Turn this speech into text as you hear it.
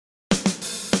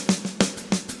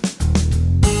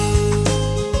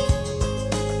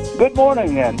Good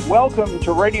morning and welcome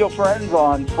to Radio Friends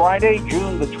on Friday,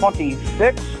 June the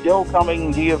 26th. Still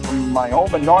coming to you from my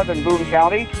home in northern Boone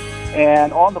County.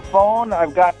 And on the phone,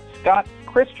 I've got Scott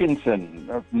Christianson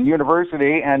of the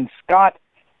university. And Scott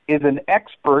is an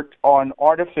expert on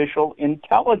artificial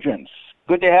intelligence.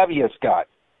 Good to have you, Scott.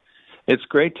 It's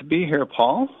great to be here,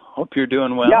 Paul. Hope you're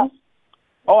doing well. Yeah.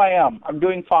 Oh, I am. I'm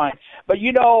doing fine. But,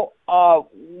 you know,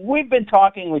 we've been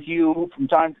talking with you from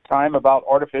time to time about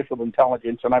artificial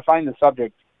intelligence, and I find the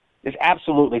subject is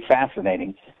absolutely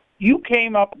fascinating. You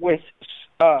came up with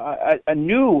a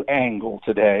new angle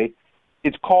today.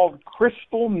 It's called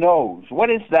CrystalKnows. What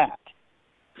is that?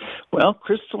 Well,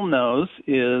 CrystalKnows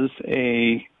is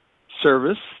a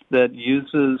service that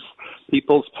uses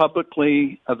people's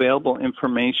publicly available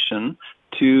information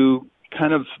to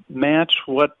kind of match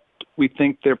what we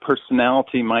think their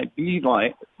personality might be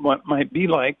like,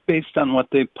 based on what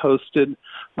they've posted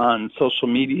on social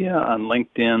media, on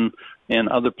LinkedIn, and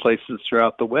other places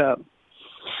throughout the web.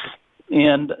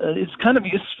 And it's kind of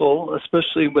useful,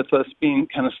 especially with us being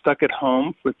kind of stuck at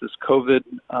home with this COVID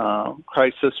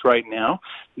crisis right now,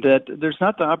 that there's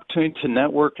not the opportunity to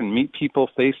network and meet people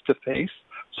face to face.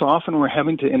 So often we're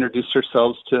having to introduce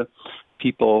ourselves to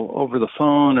people over the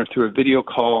phone or through a video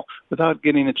call without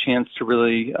getting a chance to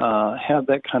really have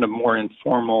that kind of more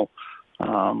informal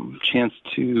chance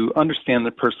to understand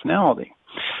their personality.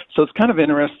 So it's kind of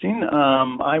interesting.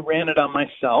 I ran it on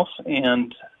myself,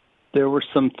 and there were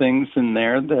some things in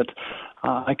there that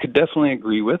I could definitely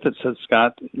agree with. It says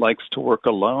Scott likes to work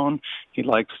alone. He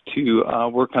likes to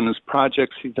work on his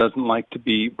projects. He doesn't like to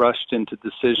be rushed into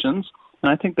decisions. And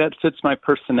I think that fits my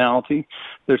personality.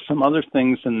 There's some other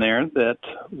things in there that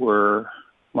were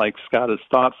like Scott is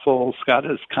thoughtful, Scott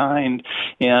is kind,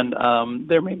 and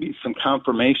there may be some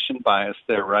confirmation bias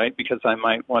there, right? Because I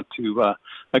might want to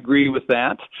agree with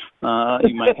that.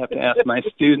 You might have to ask my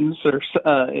students or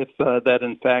if that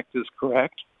in fact is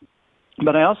correct.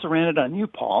 But I also ran it on you,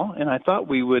 Paul, and I thought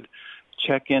we would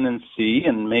check in and see,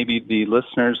 and maybe the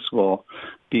listeners will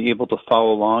be able to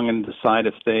follow along and decide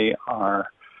if they are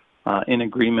in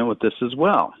agreement with this as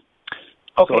well.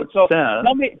 Okay, so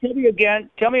tell me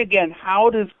again,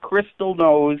 how does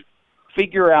CrystalKnows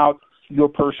figure out your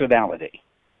personality?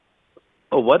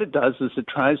 Well, what it does is it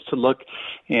tries to look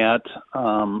at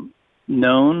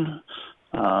known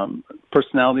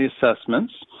personality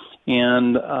assessments,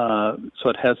 and so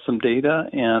it has some data,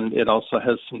 and it also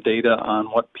has some data on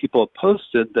what people have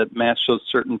posted that match those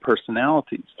certain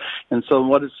personalities. And so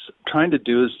what it's trying to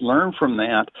do is learn from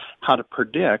that how to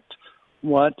predict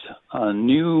what a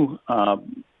new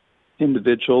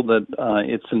individual that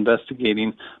it's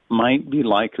investigating might be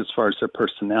like as far as their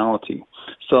personality.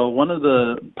 So one of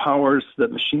the powers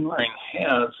that machine learning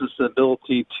has is the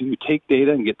ability to take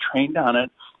data and get trained on it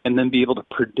and then be able to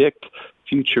predict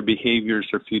future behaviors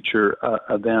or future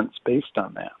events based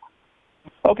on that.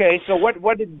 Okay, so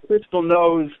what did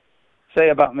CrystalKnows say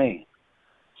about me?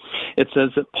 It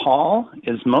says that Paul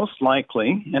is most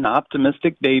likely an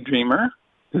optimistic daydreamer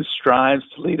who strives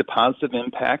to lead a positive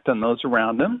impact on those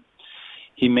around him.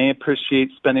 He may appreciate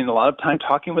spending a lot of time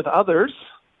talking with others.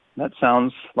 That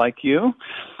sounds like you.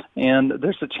 And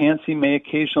there's a chance he may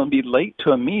occasionally be late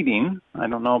to a meeting. I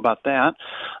don't know about that.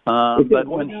 But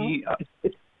when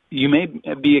you may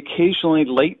be occasionally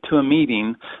late to a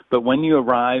meeting, but when you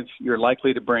arrive, you're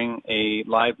likely to bring a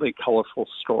lively, colorful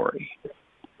story.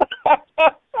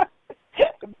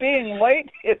 Being late,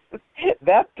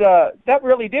 that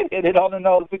really did hit it on the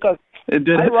nose, because I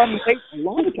run late a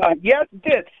long time. Yes, it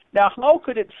did. Now, how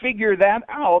could it figure that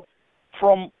out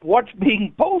from what's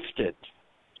being posted?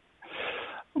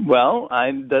 Well,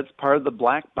 that's part of the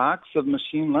black box of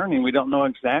machine learning. We don't know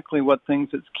exactly what things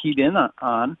it's keyed in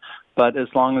on, but as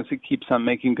long as it keeps on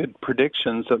making good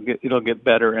predictions, it'll get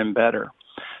better and better.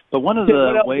 But one of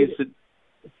the ways that...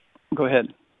 Go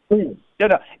ahead. No.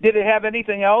 Did it have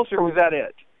anything else, or was that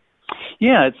it?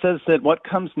 Yeah, it says that what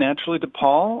comes naturally to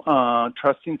Paul,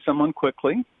 trusting someone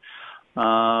quickly.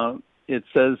 It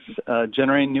says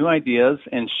generating new ideas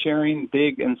and sharing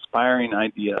big, inspiring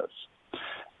ideas.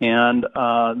 And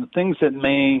the things that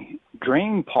may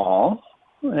drain Paul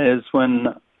is when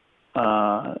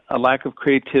a lack of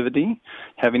creativity,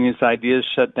 having his ideas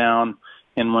shut down,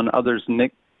 and when others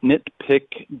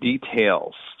nitpick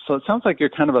details. So it sounds like you're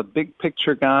kind of a big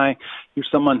picture guy. You're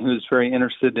someone who's very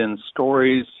interested in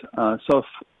stories. So if,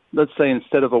 let's say,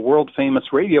 instead of a world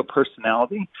famous radio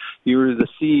personality, you were the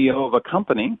CEO of a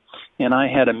company, and I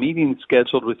had a meeting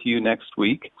scheduled with you next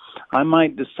week, I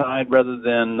might decide, rather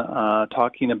than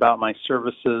talking about my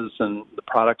services and the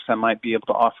products I might be able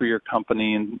to offer your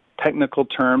company in technical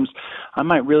terms, I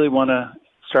might really want to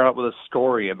start out with a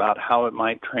story about how it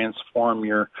might transform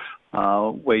your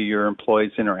way your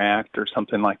employees interact or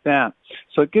something like that.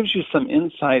 So it gives you some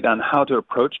insight on how to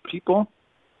approach people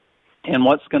and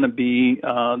what's going to be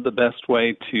the best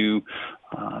way to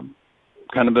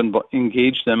kind of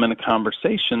engage them in a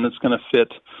conversation that's going to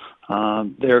fit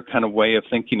their kind of way of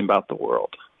thinking about the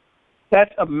world.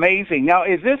 That's amazing. Now,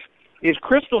 is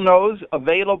CrystalKnows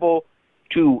available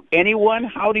to anyone?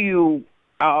 How do you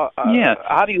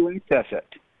how do you access it?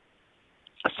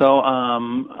 So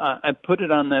I put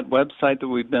it on that website that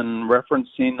we've been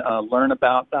referencing,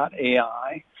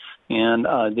 learnabout.ai,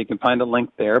 and you can find a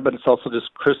link there. But it's also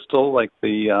just crystal, like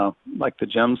the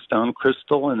gemstone,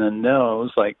 crystal, and then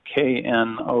knows, like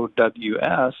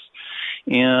KNOWS.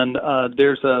 And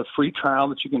there's a free trial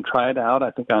that you can try it out,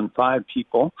 I think, on 5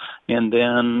 people. And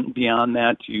then beyond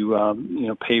that, you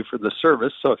pay for the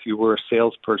service. So if you were a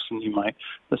salesperson, you might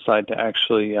decide to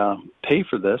actually pay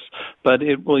for this. But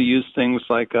it will use things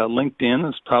like LinkedIn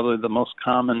is probably the most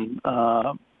common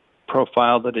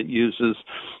profile that it uses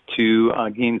to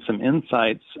gain some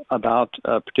insights about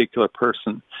a particular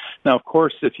person. Now, of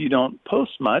course, if you don't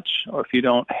post much or if you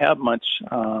don't have much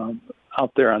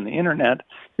out there on the internet,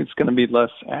 it's going to be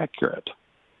less accurate.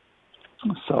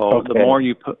 So the more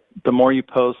you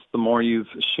post, the more you've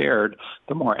shared,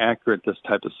 the more accurate this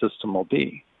type of system will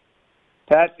be.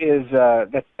 That is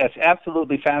that's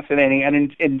absolutely fascinating,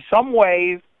 and in some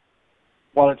ways,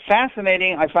 while it's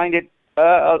fascinating, I find it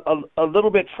a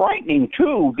little bit frightening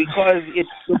too, because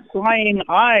it's supplying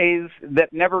eyes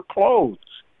that never close.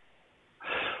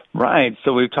 Right.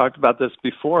 So we've talked about this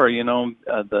before.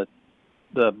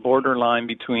 The borderline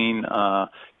between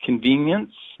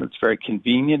convenience. It's very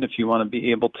convenient if you want to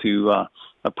be able to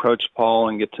approach Paul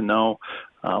and get to know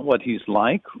what he's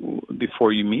like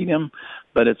before you meet him,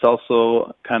 but it's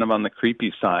also kind of on the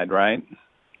creepy side, right?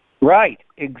 Right,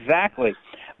 exactly.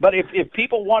 But if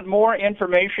people want more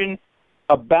information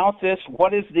about this,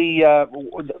 what is the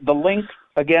link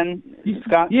again,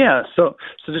 Scott? Yeah, so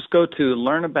just go to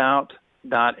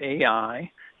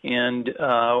learnabout.ai. And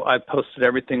I posted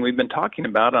everything we've been talking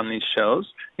about on these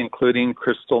shows, including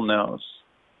CrystalKnows.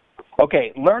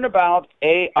 Okay, Learn About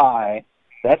AI.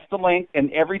 That's the link,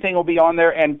 and everything will be on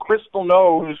there. And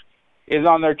CrystalKnows is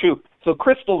on there too. So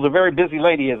Crystal's a very busy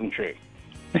lady, isn't she?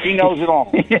 She knows it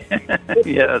all.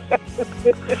 Yes.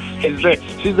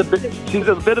 She's a bit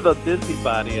of a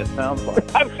busybody, it sounds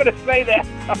like. I was going to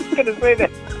say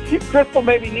that. Crystal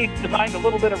maybe needs to mind a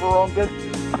little bit of her own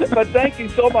business. But thank you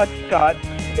so much, Scott.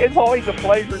 It's always a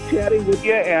pleasure chatting with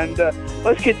you, and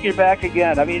let's get you back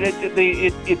again. I mean,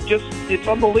 it's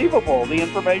unbelievable, the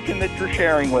information that you're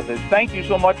sharing with us. Thank you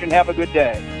so much, and have a good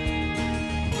day.